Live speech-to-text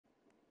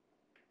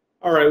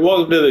All right,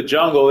 welcome to the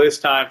jungle. It's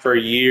time for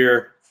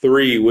year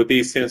 3 with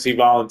these Tennessee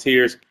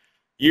Volunteers.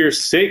 Year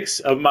 6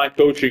 of my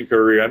coaching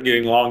career. I'm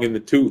getting long in the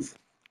tooth.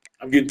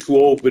 I'm getting too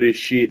old for this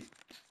shit.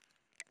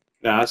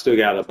 Now, I still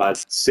got about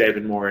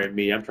 7 more in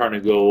me. I'm trying to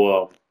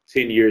go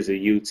 10 years at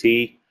UT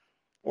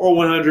or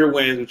 100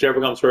 wins,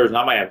 whichever comes first. And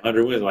I might have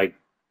 100 wins, like,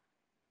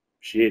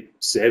 shit,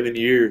 7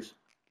 years.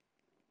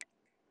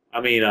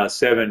 I mean,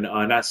 7,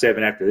 not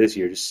 7 after this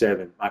year, just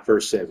 7, my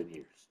first 7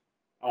 years.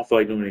 I don't feel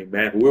like doing any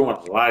math, but we're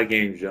winning a lot of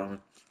games, gentlemen.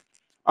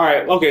 All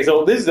right, okay,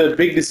 so this is a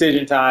big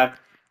decision time.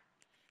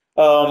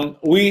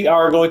 We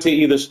are going to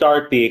either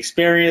start the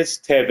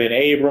experienced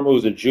Tevin Abram,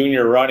 who's a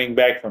junior running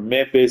back from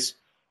Memphis,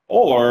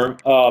 or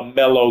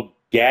Mello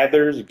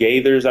Gathers. I'm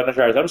not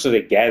sure. I'm just going to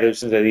say Gathers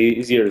since it's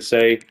easier to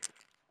say.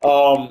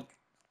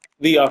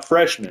 The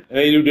freshman. And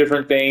they do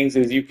different things.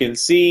 As you can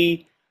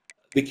see,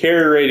 the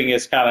carry rating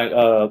is kind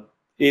of,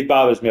 it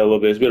bothers me a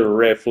little bit. It's a bit of a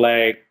red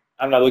flag.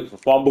 I'm not looking for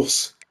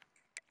fumbles.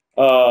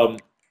 Um,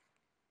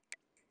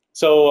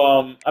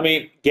 I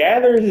mean,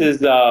 Gathers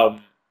is. I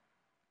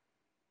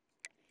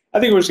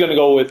think we're just going to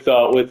go with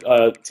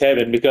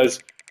Tevin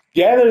because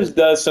Gathers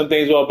does some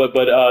things well, but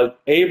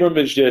Abram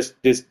is just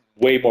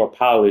way more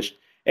polished,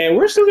 and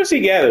we're still going to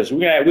see Gathers.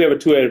 We have a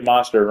two-headed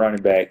monster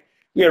running back.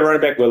 We got a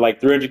running back with like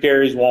 300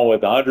 carries, one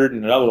with 100,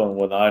 and another one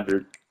with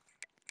 100.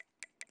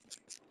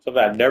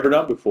 Something I've never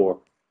done before.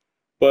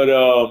 But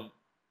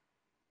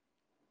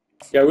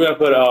yeah, we're going to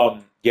put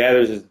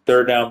Gathers as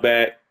third down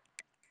back.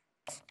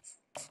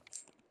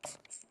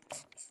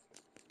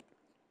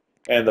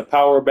 And the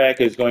power back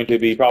is going to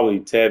be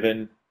probably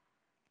Tevin.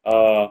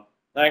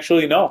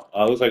 Actually, no.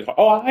 It looks like,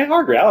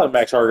 Hargrave. I like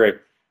Max Hargrave.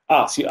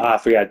 I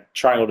forgot.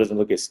 Triangle doesn't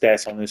look at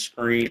stats on this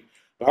screen.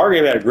 But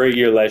Hargrave had a great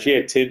year last year.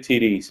 He had 10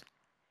 TDs.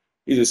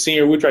 He's a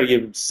senior. We try to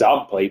give him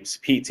some plays,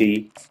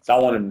 PT. So I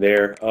want him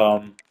there.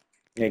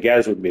 Yeah,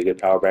 Gathers would be a good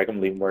power back. I'm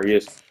leaving where he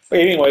is.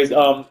 Okay, anyways,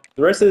 the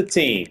rest of the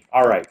team.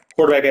 All right.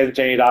 Quarterback hasn't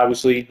changed,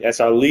 obviously. That's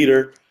our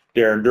leader,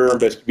 Darren Durham,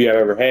 best QB I've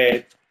ever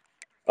had.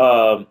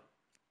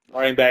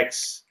 Running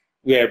backs,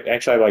 we have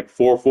actually like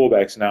 4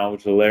 fullbacks now,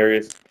 which is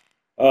hilarious.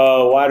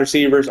 Wide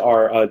receivers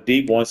are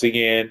deep once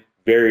again,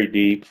 very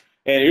deep.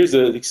 And here's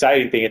the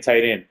exciting thing at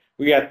tight end.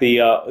 We got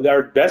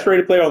our best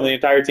rated player on the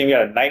entire team. We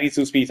got a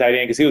 92 speed tight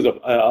end because he was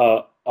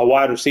a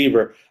wide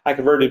receiver. I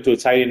converted him to a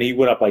tight end. And he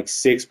went up like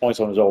 6 points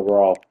on his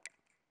overall.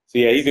 So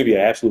yeah, he's gonna be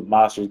an absolute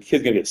monster. The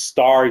kid's gonna be a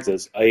star.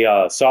 He's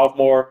a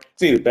sophomore.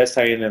 He's the best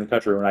tight end in the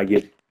country when I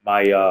get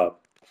my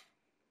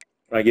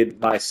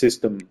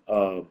system.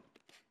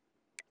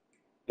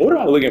 What am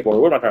I looking for?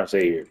 What am I trying to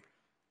say here?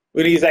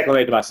 When he's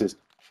acclimated to my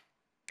system.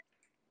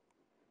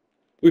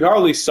 We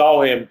hardly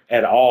saw him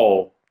at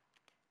all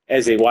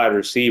as a wide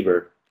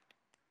receiver.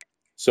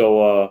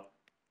 So,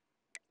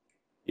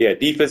 yeah,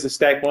 defensive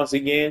stack once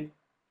again.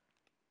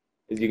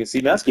 As you can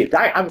see,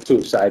 I'm too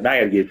excited. Now I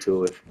got to get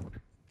to it.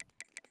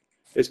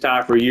 It's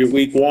time for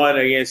week 1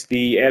 against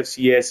the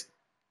FCS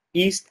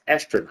East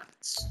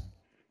Astronauts.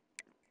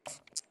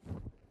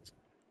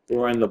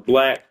 We're in the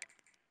black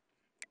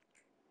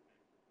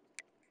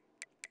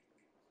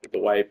with the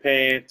white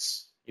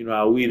pants. You know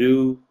how we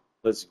do.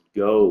 Let's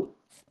go.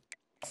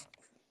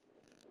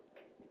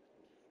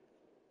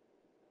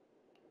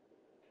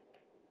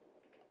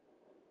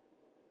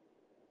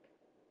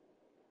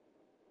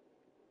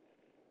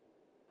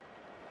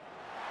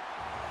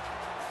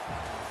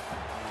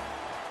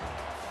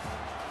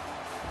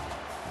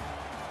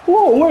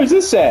 Whoa, where's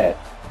this at?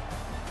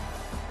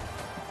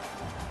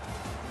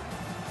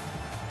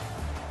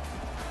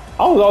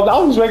 I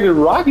was expecting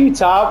Rocky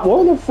Top.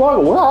 Where the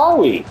fuck? Where are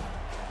we?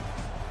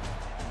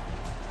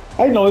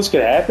 I didn't know this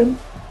could happen.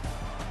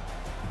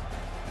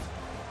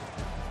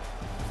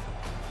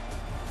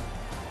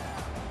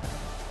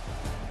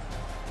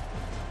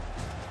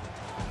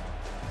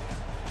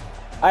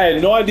 I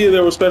had no idea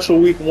there were special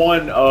week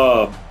 1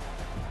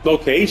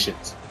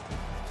 locations.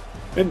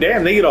 And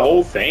damn, they get a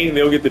whole thing.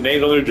 They'll get the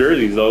names on their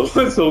jerseys, though.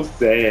 That's so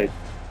sad.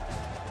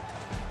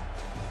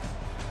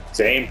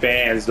 Same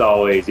fans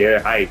always.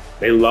 Yeah, hype.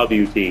 They love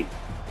UT.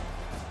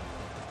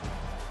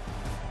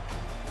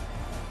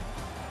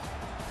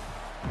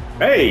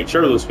 Hey,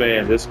 shirtless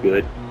fans. That's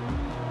good.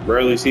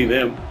 Rarely see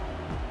them.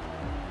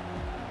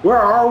 Where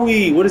are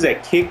we? What is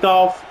that?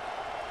 Kickoff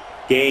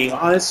game.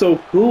 Oh, that's so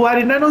cool. I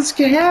did not know this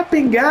could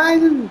happen, guys.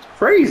 This is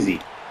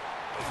crazy.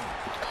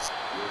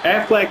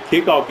 Aflac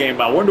kickoff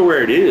game. I wonder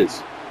where it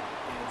is.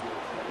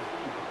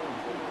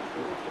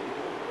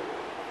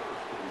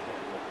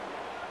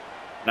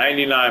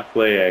 '99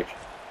 play action.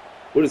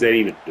 What does that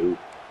even do?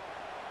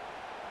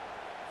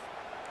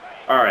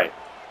 All right.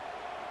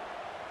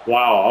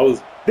 Wow.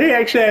 They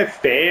actually have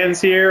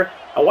fans here.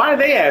 Why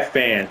do they have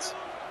fans?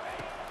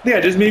 They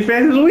got just as many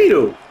fans as we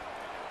do.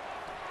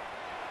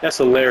 That's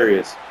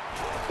hilarious.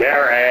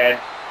 Darren.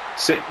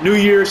 New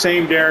year,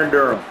 same Darren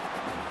Durham.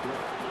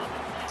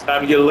 It's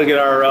time to get a look at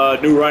our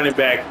new running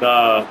back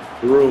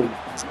room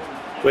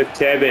with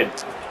Tevin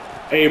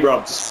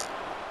Abrams.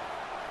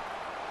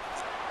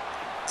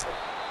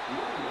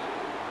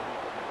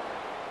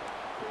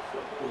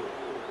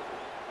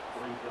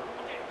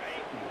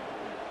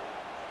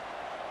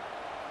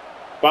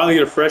 Finally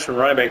get a freshman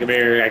running back in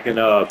here I can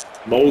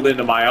mold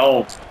into my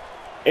own.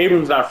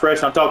 Abrams not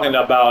fresh. I'm talking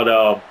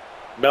about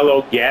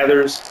Mello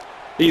Gathers.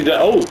 He's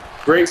a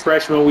great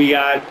freshman we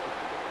got,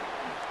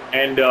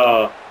 and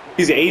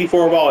he's an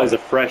 84 overall as a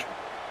freshman.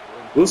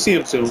 We'll see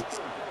him soon.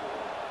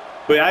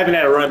 But I haven't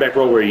had a running back for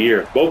over a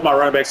year. Both my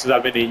running backs since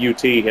I've been at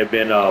UT have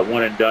been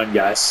one and done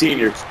guys,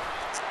 seniors.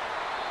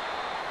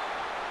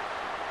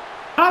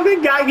 I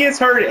think guy gets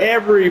hurt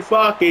every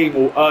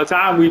fucking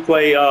time we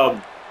play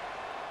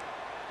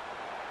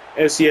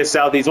FCS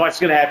Southeast. Watch, it's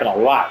going to happen a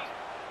lot.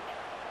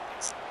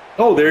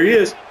 Oh, there he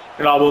is.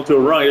 And I'll move to a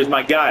run. Here's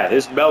my guy.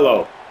 This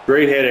Mello.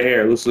 Great head of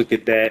hair. Let's look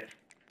at that.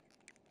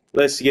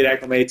 Let's get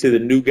acclimated to the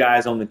new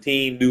guys on the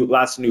team.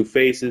 Lots of new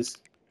faces.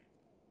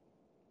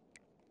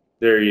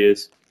 There he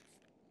is.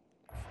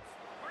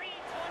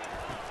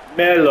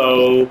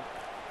 Mello.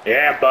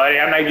 Yeah, buddy.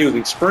 I'm not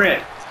using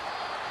sprint.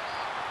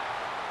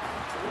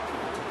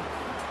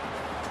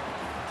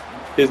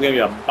 He's going to be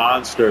a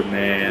monster,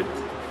 man.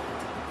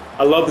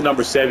 I love the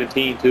number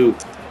 17, too.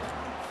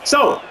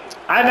 So,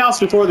 I announced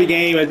before the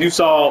game, as you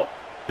saw,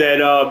 that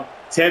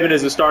Tevin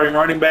is the starting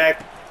running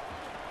back.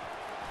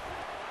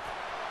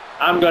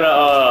 I'm going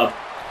to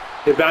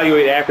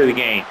evaluate after the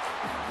game.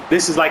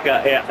 This is like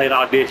an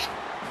audition,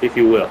 if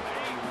you will.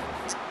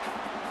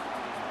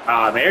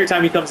 Man, every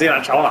time he comes in, I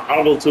want to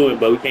audible to him,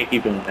 but we can't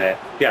keep doing that.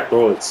 You got to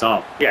throw it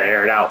some. You got to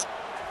air it out.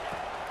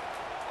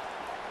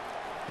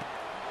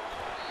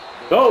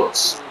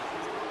 Goats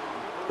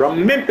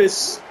from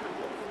Memphis.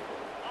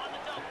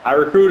 I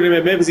recruited him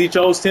at Memphis. He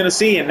chose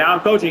Tennessee, and now I'm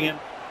coaching him.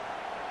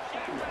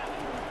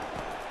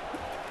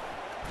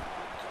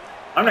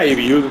 I'm not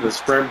even using the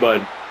sprint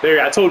button.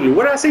 There, I told you.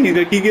 What did I say? He's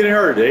going to keep getting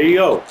hurt. There you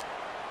go.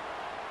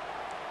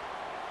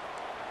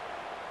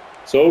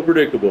 So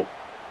predictable.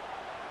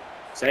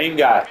 Same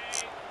guy.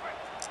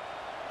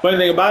 Funny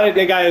thing about it,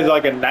 that guy has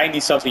like a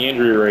 90-something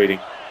injury rating.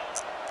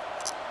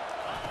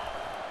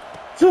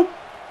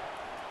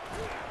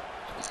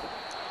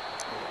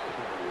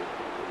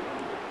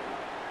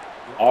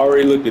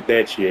 Already looked at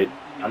that shit.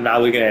 I'm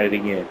not looking at it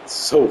again. It's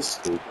so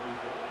stupid.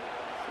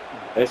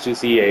 That's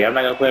just EA. I'm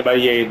not going to play by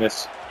EA in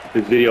this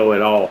video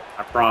at all.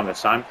 I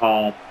promise. I'm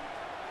calm.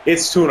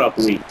 It's tune-up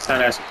week. It's time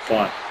to have some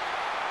fun.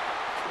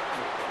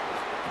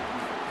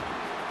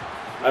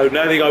 I do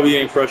not think I'll be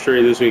getting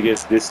frustrated this week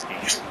against this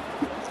team.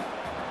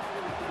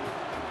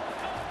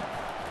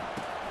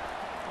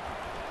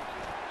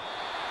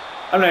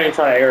 I'm not even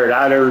trying to air it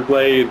out every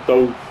play,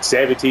 throw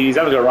 70s. I'm just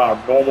going to run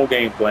a normal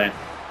game plan.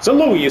 So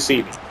look when you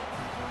see me.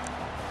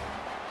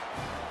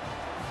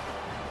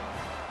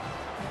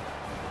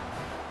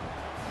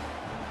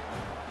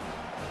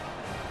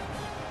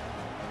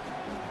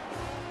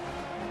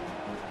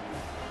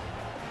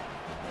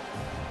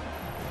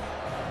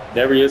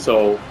 Never gets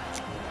old.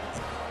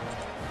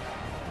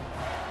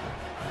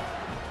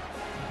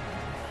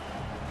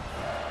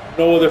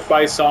 No other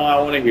fight song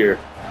I want to hear.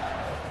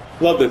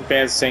 Love the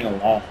fans sing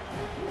along.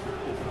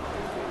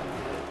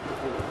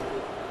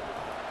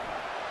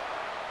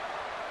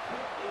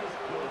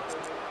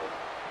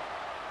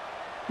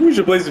 We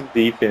should play some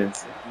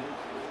defense.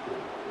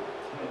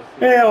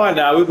 Yeah, why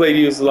not? We played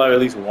defense live at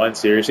least one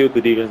series. See what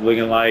the defense is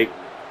looking like.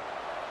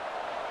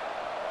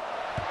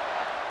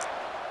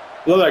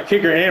 Love our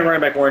kicker and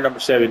running back wearing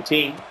number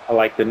 17. I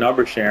like the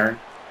number sharing.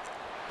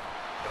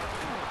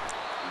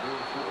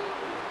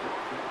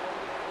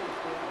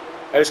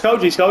 There's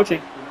coach. He's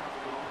coaching.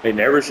 They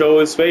never show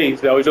his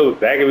face. They always show the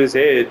back of his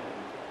head.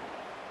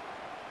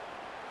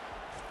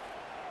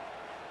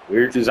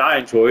 Weird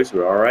design choice,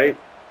 but all right.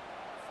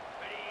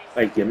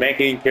 Like, your man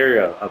can't carry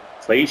a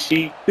play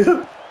sheet.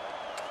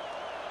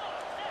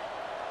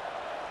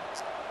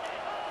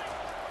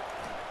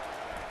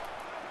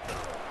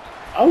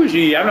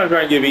 I'm not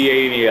trying to give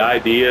EA any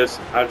ideas.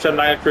 I'm not going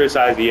to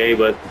criticize EA,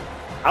 but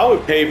I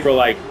would pay for,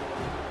 like,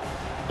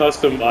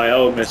 custom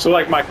elements. So,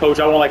 like, my coach,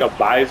 I want, like, a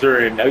visor.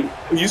 And I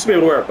used to be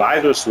able to wear a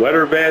visor,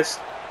 sweater vest.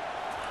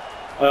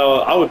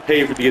 I would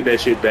pay to get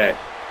that shit back.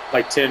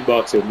 Like,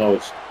 $10 at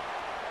most.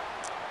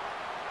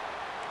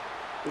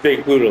 They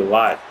included a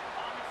lot.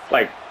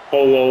 Like,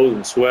 polos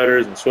and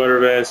sweaters and sweater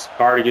vests,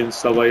 cardigans,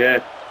 stuff like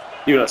that.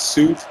 Even a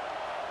suit.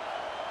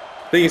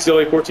 I think it's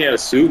still 14 had a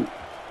suit.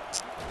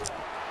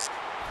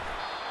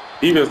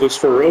 Defense looks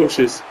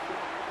ferocious.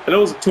 I know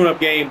it was a tune-up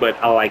game, but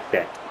I like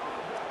that.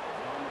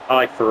 I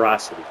like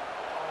ferocity.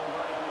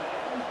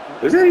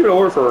 Is that even a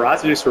word,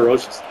 ferocity? Is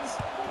ferocious?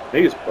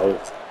 Maybe it's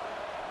both.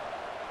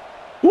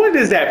 What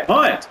is that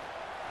punt?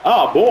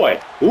 Oh boy!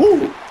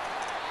 Ooh!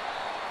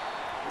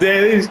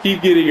 Damn, they just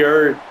keep getting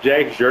hurt.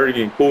 Jack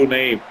Jernigan, cool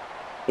name.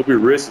 Hope your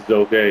wrist is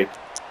okay.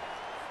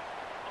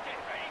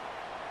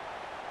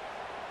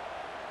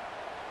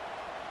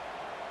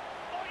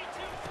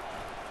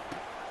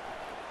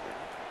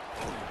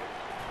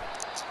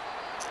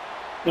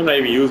 I'm not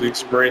even using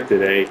sprint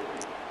today.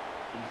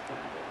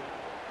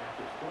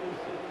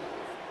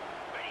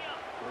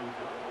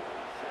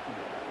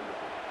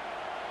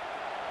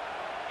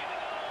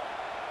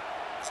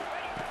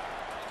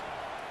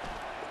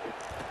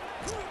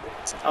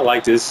 I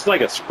like this. It's like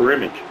a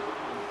scrimmage.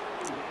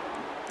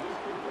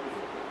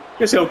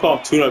 guess they don't call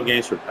them tune-up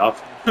games for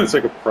nothing. It's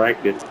like a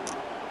practice.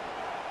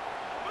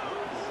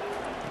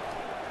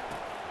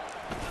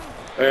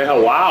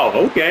 Wow,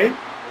 okay.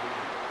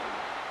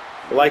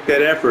 I like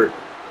that effort.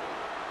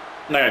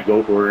 I'm not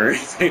going to go for it or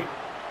anything.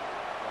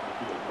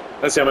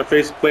 Let's see, I'm going to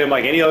face play him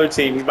like any other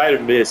team. He might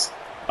have missed.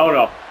 Oh,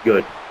 no.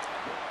 Good.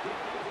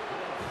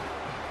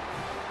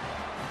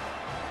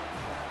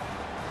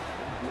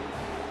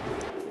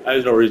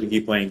 There's no reason to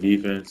keep playing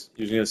defense.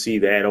 You're just going to see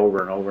that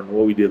over and over and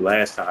what we did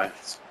last time.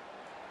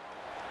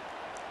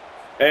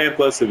 And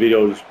plus the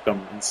video just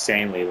become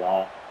insanely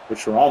long,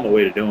 which we're on the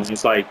way to doing.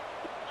 It's like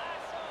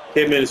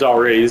 10 minutes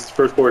already. This is the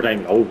first quarter not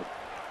even over.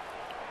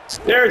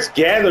 There's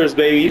Gathers,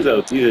 baby. He's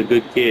a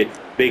good kid.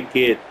 Big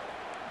kid.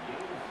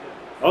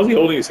 Why was he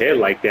holding his head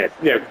like that?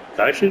 Yeah,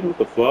 concussion? What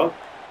the fuck?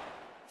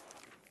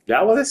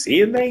 Y'all wasn't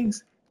seeing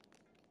things?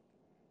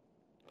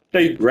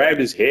 He grabbed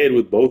his head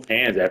with both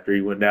hands after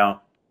he went down.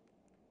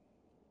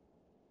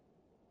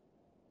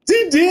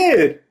 He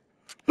did!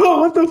 Oh,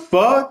 what the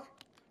fuck?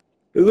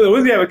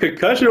 Was he have a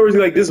concussion or is he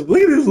like this?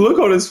 Look at this look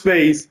on his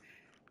face.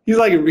 He's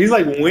like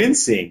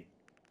wincing.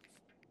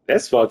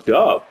 That's fucked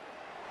up.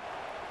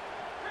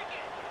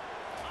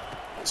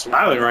 I'm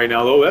smiling right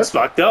now though. That's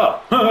fucked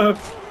up.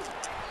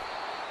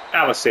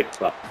 I'm a sick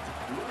fuck.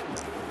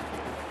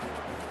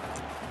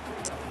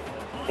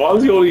 Why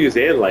was he holding his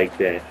head like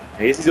that?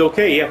 I guess he's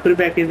okay. Yeah, put it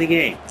back in the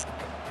game.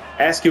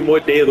 Ask him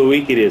what day of the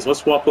week it is.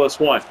 What's 1 +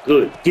 1?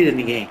 Good. Get in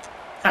the game.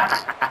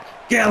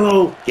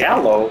 Gallo.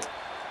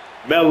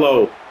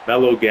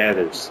 Mello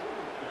Gathers.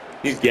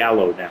 He's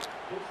Gallo now.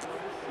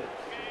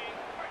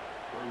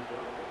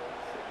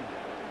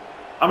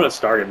 I'm going to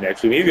start him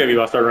next week. He's going to be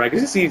my starter right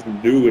because he's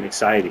new and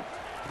exciting.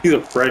 He's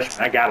a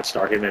freshman. I got to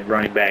start him at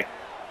running back.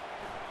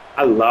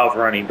 I love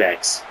running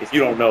backs. If you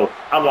don't know,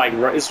 I'm like,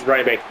 this is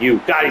running back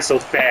you. God, he's so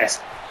fast.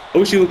 I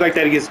wish he looked like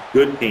that against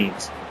good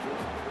teams.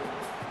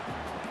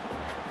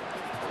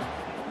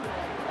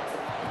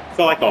 I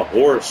felt like a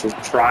horse was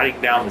trotting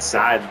down the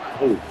side.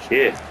 Holy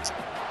shit.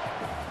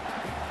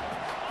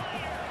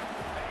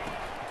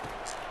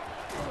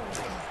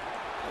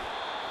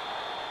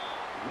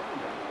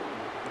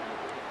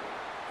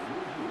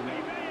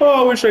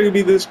 Oh, I wish I could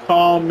be this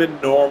calm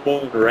and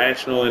normal and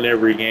rational in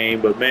every game,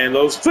 but man,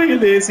 those playing in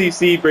the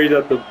SEC brings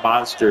up the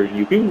monster in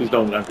you. People just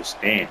don't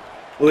understand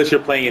unless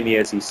you're playing in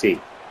the SEC.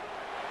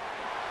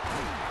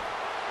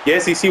 The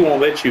SEC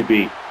won't let you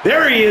be.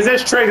 There he is.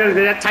 That's Trey.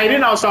 That tight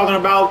end I was talking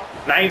about.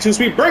 92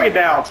 speed. Break it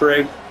down,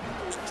 Trey.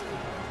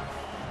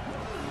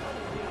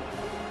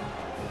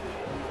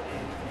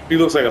 He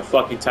looks like a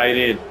fucking tight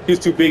end. He's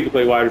too big to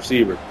play wide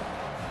receiver.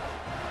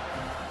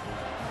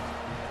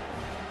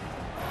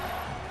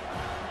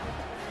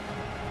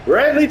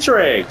 Bradley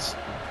Triggs,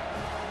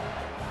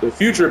 the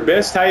future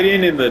best tight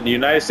end in the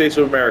United States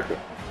of America.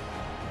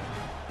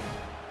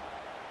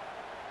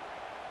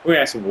 We're going to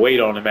have some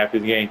weight on him after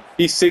the game.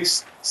 He's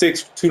 6'6",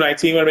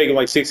 219. We're going to make him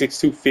like 6'6",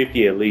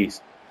 250 at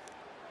least.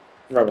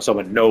 I'm writing myself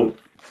a note.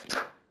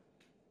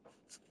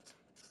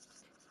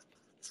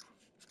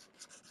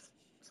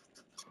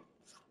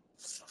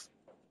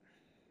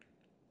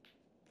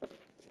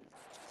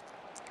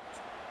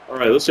 All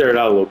right, let's air it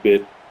out a little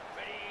bit.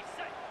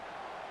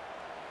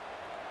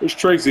 Where's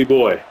Tracy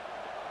boy?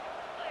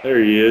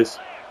 There he is.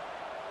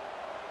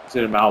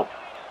 Send him out.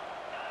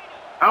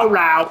 Out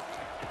loud.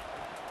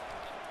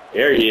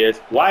 There he is.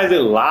 Why is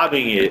it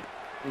lobbing it?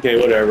 Okay,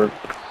 whatever.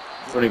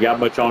 When it got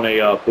much on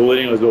a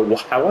bulletin, it was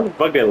why the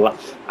fuck did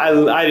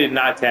I did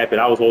not tap it.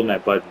 I was holding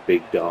that button,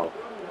 big dog.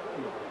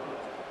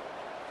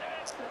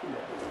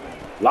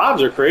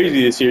 Lobs are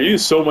crazy this year. You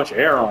use so much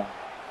air on.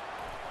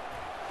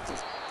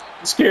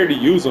 I'm scared to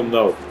use them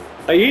though.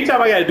 Like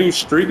anytime I gotta do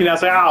streaking, I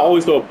say I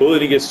always throw a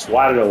bullet and get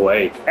swatted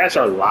away. That's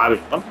our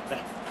lobbing.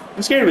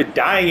 I'm scared of it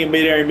dying in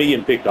midair and me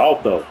getting picked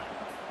off though.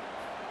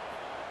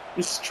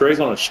 This Trey's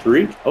on a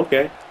streak?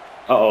 Okay.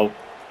 Uh-oh.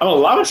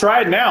 I'm gonna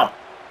try it now.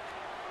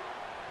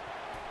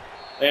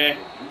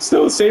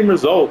 Still the same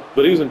result,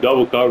 but he was in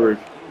double coverage.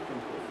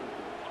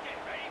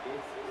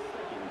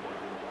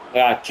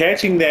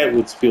 Catching that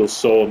would feel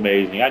so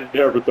amazing. I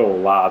never throw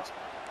lobs.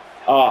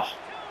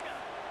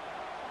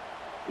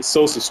 It's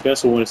so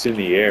suspenseful when it's in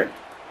the air.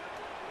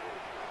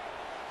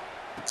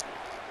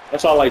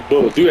 That's all I like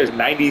bullets. Dude has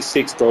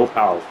 96 throw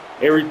power.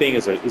 Everything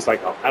is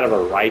like out of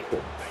a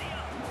rifle.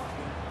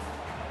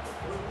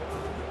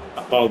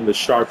 I call him the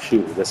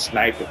sharpshooter, the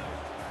sniper.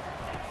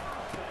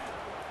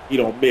 You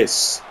don't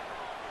miss.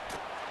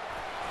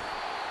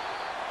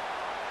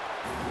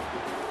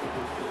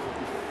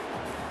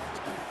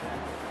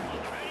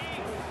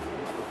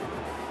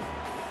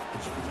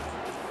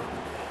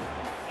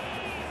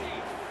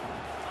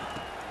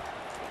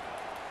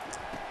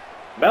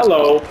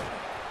 Mello.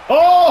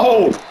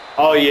 Oh!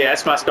 Oh, yeah,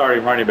 that's my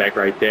starting running back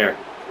right there.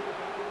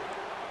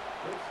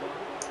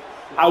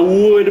 I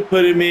would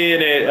put him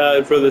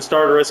in for the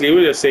starter rest of the game.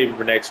 We'll just save him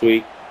for next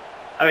week.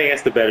 I think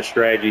that's the better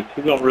strategy.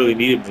 We don't really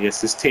need him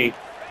against this team.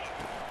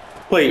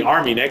 Play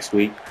Army next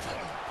week.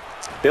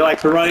 They like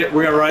to run it.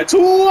 We're going to run it.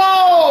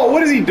 Whoa!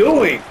 What is he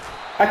doing?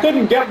 I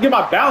couldn't get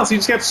my balance. He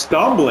just kept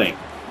stumbling.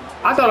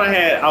 I thought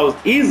I was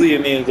easily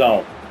in the end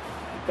zone.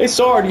 It's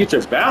so hard to get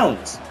your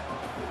balance.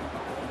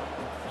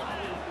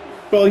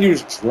 Felt like he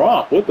was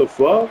drunk. What the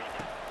fuck?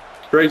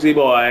 Crazy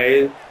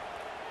boy.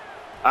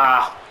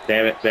 Ah,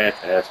 damn it, bad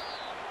pass.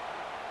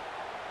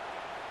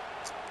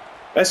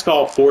 That's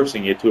called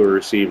forcing it to a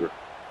receiver.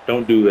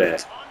 Don't do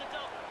that.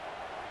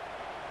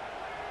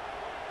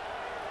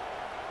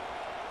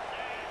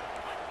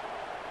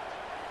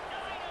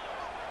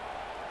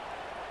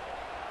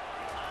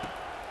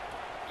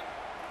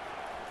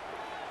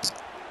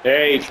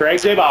 Hey,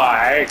 Tracy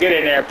boy, get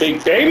in there,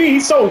 big baby.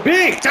 He's so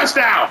big.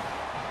 Touchdown.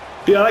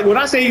 Yeah, like when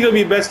I say he's gonna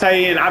be the best tight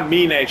end, I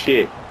mean that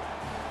shit.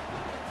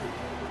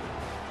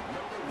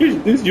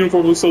 This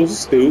uniform looks so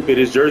stupid.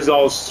 His jersey's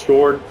all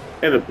short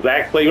and the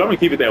black plate. I'm gonna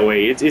keep it that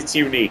way. It's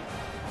unique.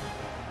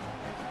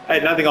 I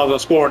had nothing I was gonna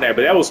score on that,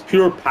 but that was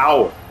pure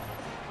power.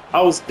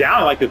 I was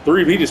down like the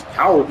 3, but he just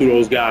powered through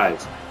those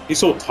guys. He's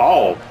so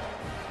tall.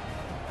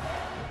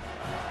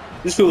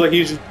 Just feels like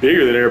he's just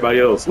bigger than everybody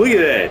else. Look at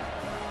that.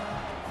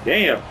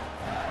 Damn.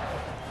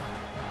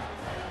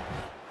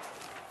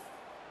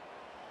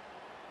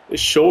 His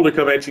shoulder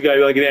come at you, gotta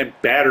be like a damn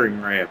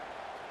battering ram.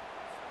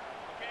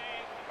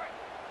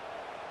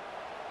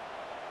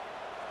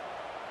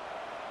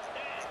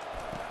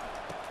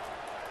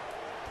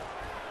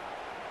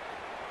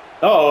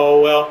 Oh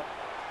well.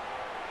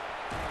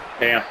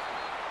 Damn.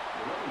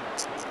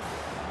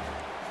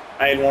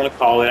 I didn't want to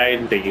call it. I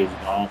didn't think it was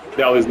gone.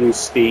 They always lose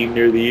steam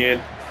near the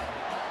end.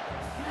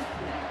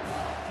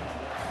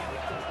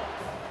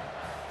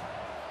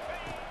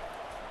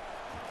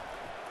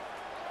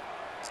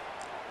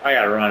 I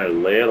gotta run it a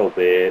little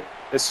bit.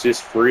 It's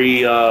just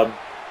free real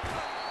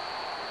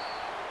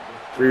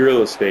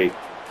estate.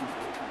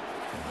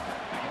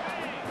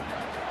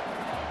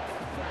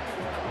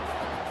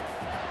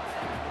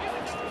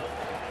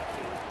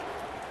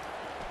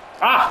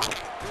 Ah!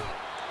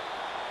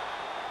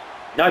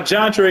 Now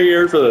John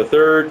Traeger for the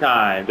 3rd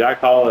time. Did I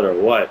call it or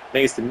what?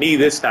 Thanks to me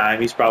this time,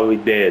 he's probably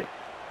dead.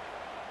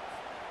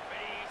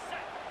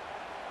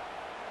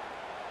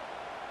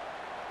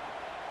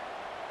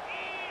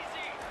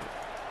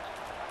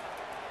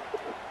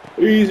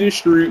 Easy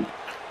street.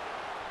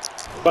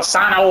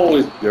 Bassano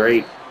is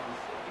great.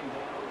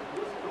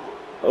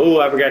 Oh,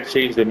 I forgot to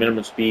change the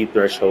minimum speed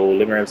threshold.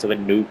 Let me grab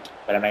something nuked,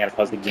 but I'm not gonna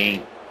pause the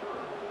game.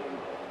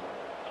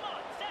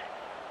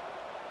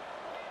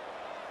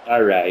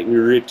 Alright, we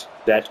reached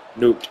that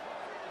nuked.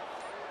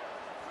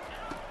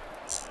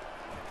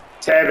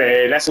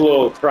 Tabby, that's a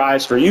little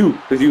prize for you,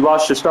 because you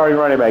lost your starting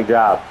running back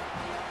job.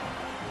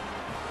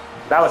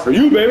 That was for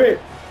you, baby.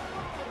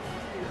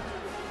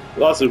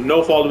 Lost of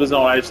no fault of his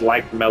own. I just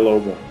like Melo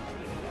more.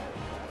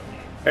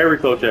 Every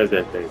coach has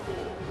that thing.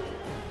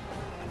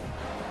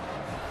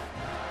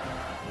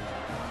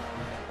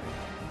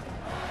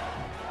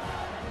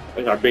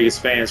 That's our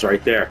biggest fans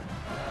right there.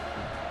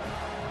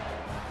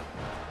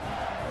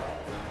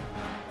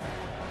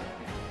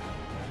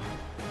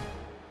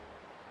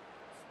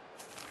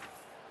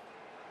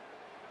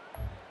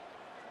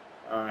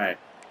 All right.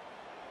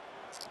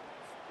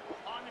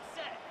 On the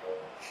set.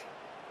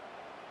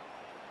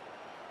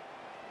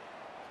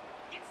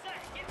 Get set.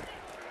 Get set.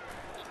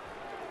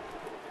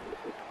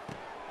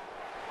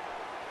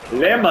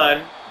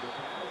 Lemon.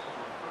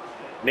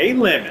 Nate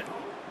Lemon.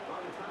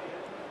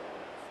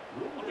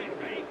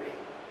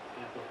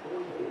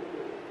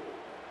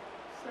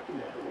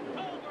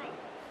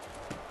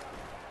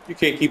 You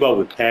can't keep up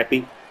with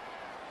Pappy.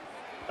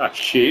 Oh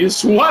shit, he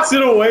swats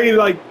it away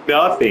like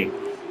nothing.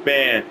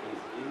 Man.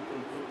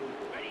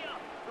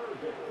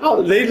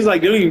 Oh, they just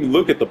like, they don't even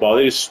look at the ball.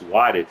 They just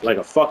swat it like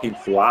a fucking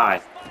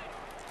fly.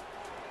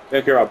 They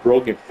don't care about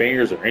broken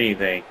fingers or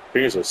anything.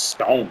 Fingers are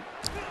stone.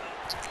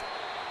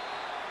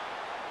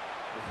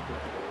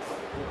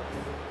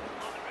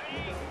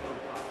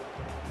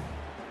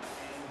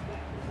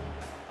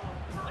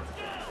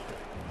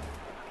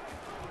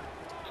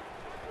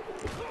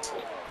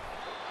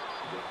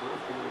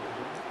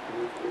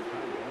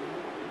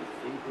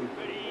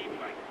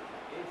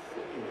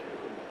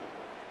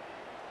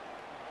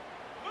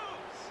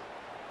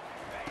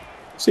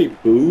 See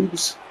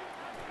boobs?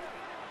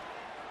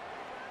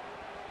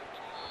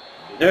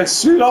 That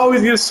shit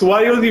always gets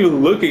swatted. He wasn't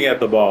even looking at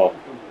the ball.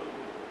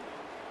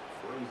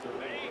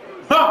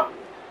 Ha!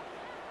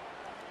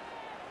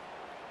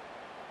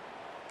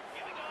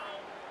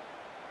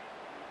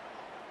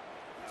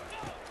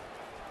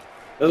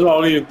 That's why I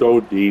don't even throw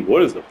deep.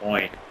 What is the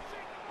point?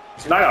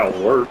 It's not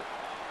gonna work.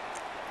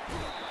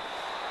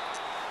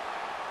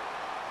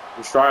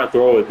 I'm trying to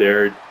throw it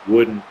there. It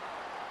wouldn't.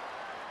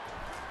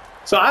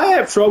 So I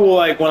have trouble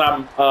like when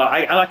I'm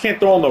I can't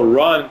throw on the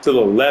run to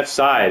the left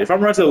side. If I'm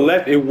running to the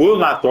left, it will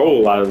not throw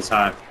a lot of the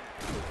time.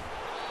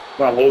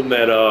 When I'm holding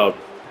that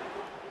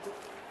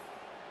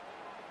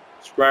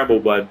scramble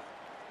button.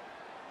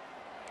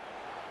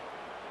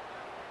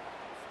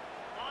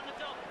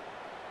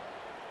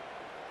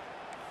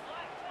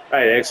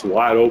 Right, X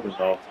wide open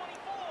though.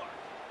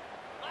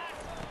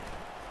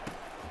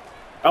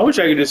 I wish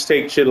I could just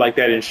take shit like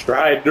that in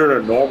stride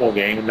during a normal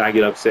game and not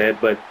get upset,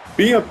 but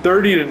being up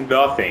 30 to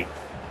nothing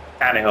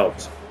kind of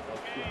helps.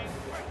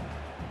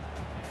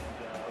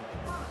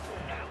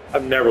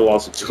 I've never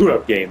lost a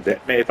two-up game.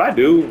 That man, if I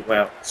do,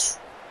 well,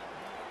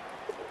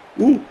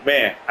 ooh,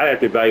 man, I'd have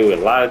to evaluate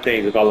a lot of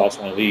things if I lost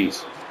one of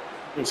these.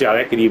 Let me see how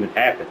that could even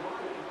happen.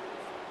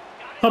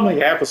 I'm like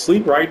half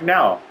asleep right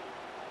now.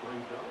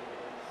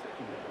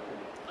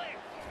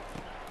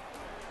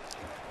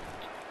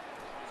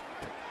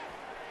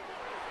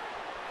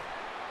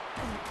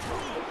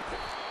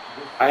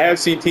 I have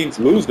seen teams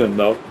lose them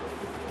though.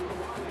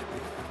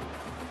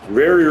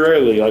 Very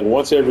rarely, like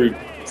once every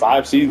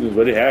 5 seasons,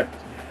 but it happens.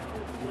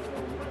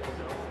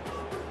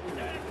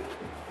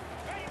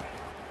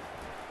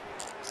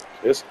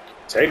 This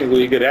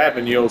technically could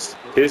happen. You know,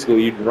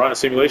 physically, you run a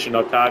simulation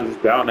enough times,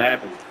 it's bound to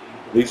happen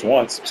at least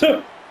once.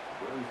 It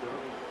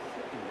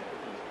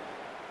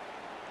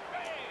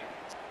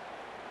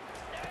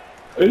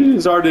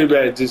is hard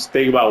to just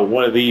think about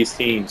one of these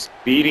teams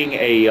beating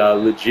a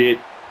legit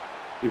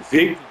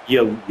Vic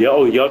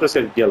Yelda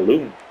said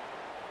Yelloon.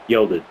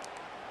 Yelded.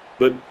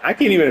 But I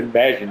can't even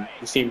imagine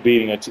this team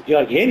beating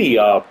like any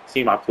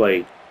team I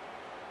played.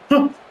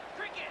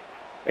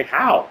 Like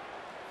how?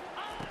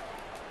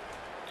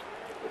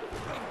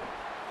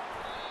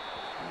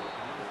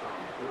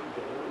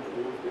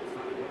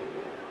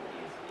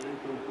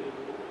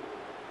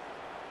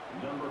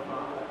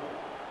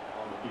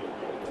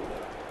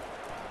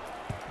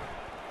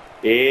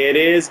 It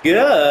is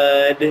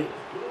good.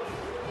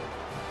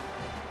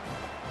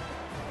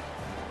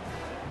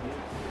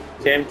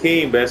 Tim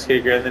King, best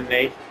kicker in the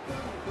nation.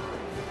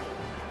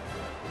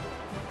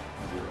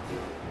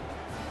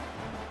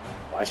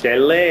 Watch that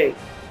leg.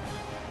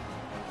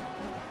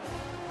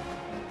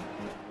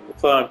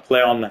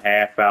 Play on the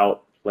half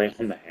out. Play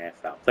on the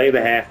half out. Play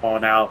the half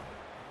on out.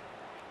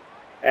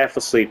 Half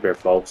asleep here,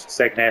 folks.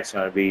 Second half's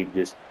going to be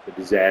just a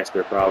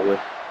disaster, probably.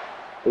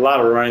 A lot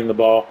of running the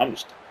ball. I'm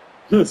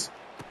just.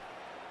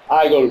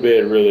 I go to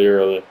bed really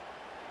early.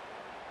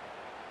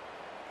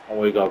 I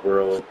wake up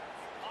early.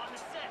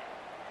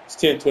 It's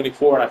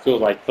 10:24, and I feel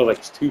like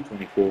it's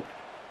 2:24.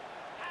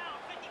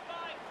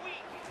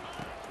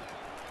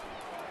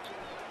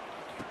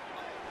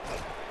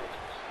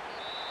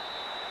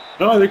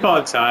 No, they call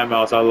it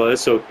timeouts. I love it.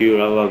 It's so cute.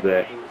 I love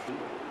that.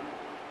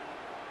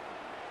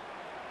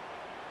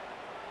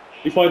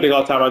 You probably think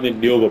all the time I didn't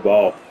kneel the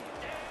ball.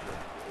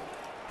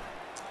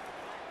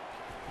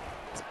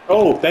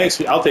 Oh, thanks.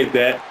 I'll take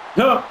that.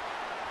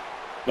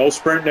 No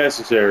sprint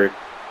necessary.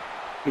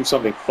 Do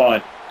something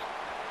fun.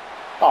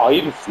 Oh,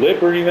 he didn't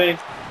flip or anything?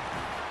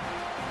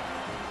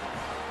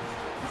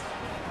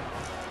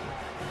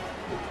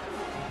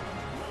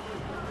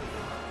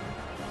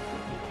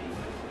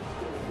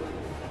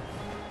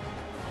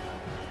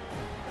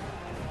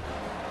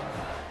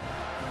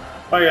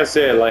 Like I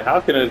said, like how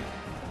can a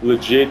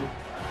legit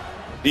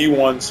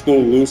D1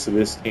 school lose to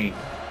this team?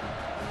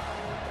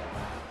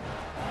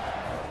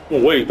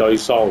 Oh, wait, thought you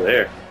saw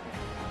there.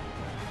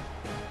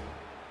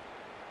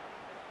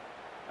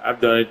 I've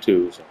done it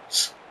too. So.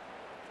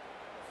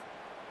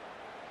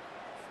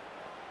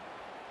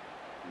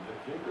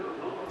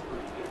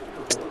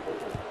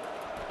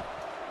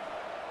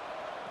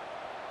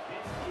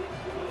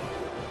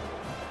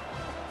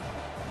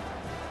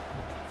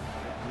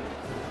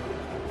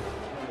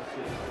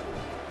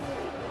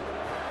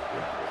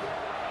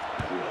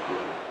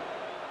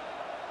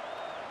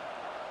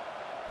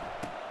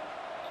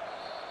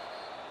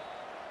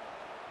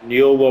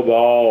 Kneel the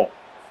ball.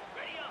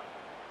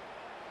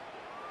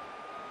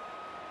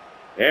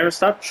 Aaron,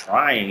 stop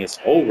trying. It's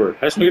over.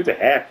 Let's get to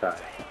halftime.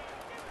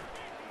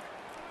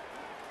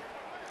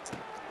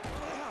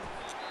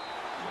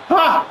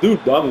 Ha!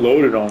 Dude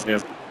unloaded on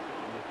him.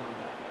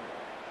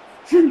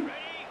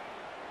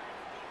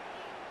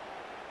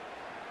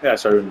 Yeah, I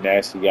started a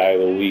nasty guy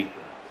of the week.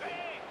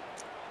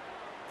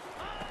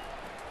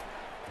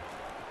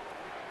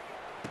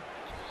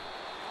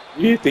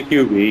 You hit the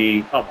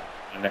QB. Come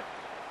on.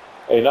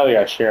 Hey, another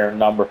guy sharing a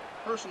number.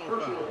 Personal foul.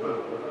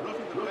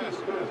 Roughing the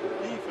passer.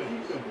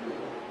 Defense.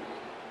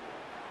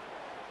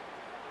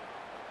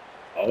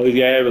 All he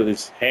had was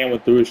his hand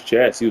went through his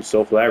chest. He was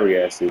so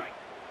flabbergasted.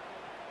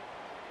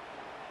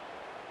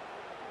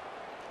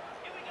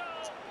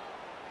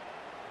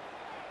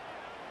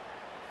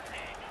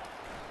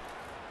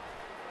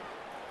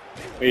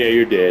 Oh, yeah,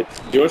 you're dead.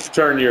 You want to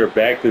turn your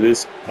back to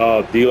this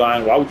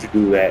D-line? Why would you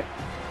do that?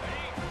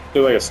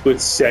 Feel like a split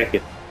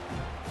second.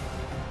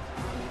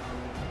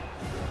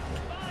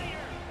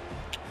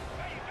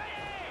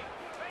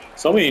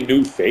 So many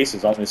new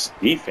faces on this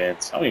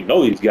defense. I don't even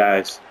know these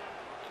guys.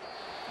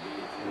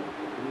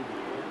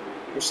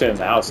 We're sitting in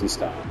the house this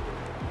time.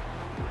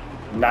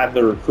 Not in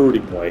the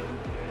recruiting way.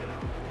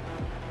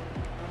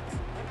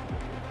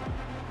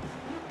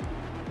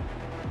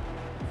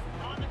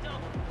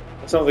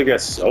 That sounds like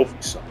that's Sophie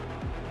song.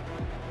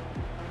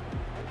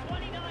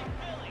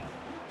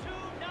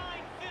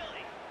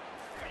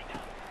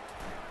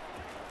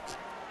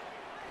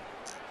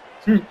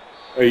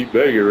 Hey, you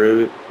better get rid of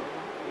it.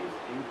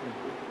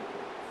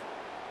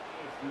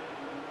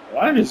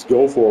 Why not just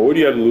go for it? What do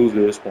you have to lose at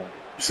this point?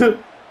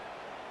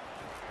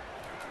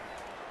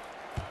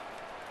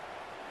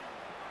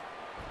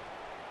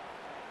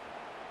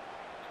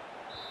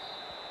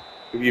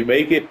 If you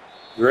make it,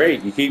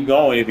 great. You keep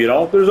going. If you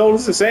don't, there's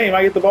always the same.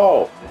 I get the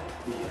ball.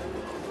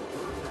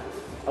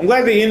 I'm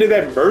glad they ended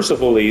that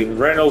mercifully and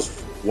ran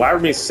those however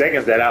many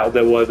seconds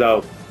that was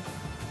out.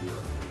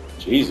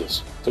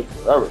 Jesus, took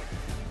forever.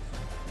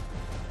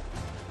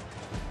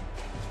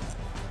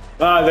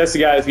 That's the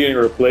guy that's getting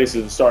replaced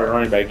as the starting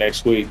running back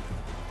next week.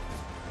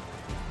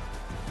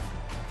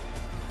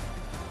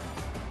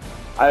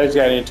 I just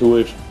got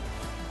intuition.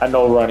 I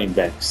know running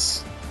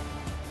backs.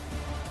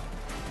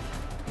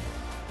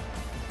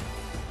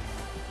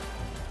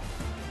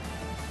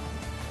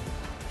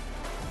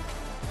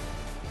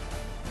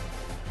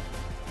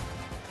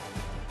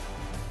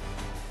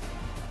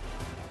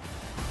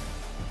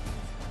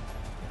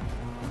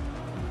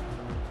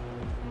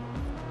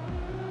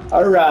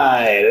 All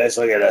right, let's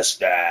look at the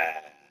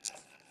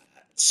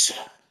stats.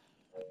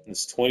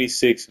 It's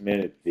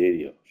 26-minute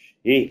video.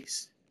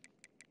 Jeez.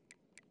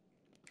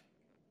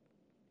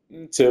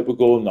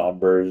 Typical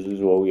numbers is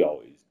what we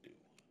always do.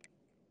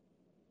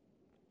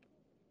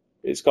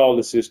 It's called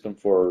the system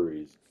for a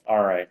reason.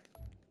 All right.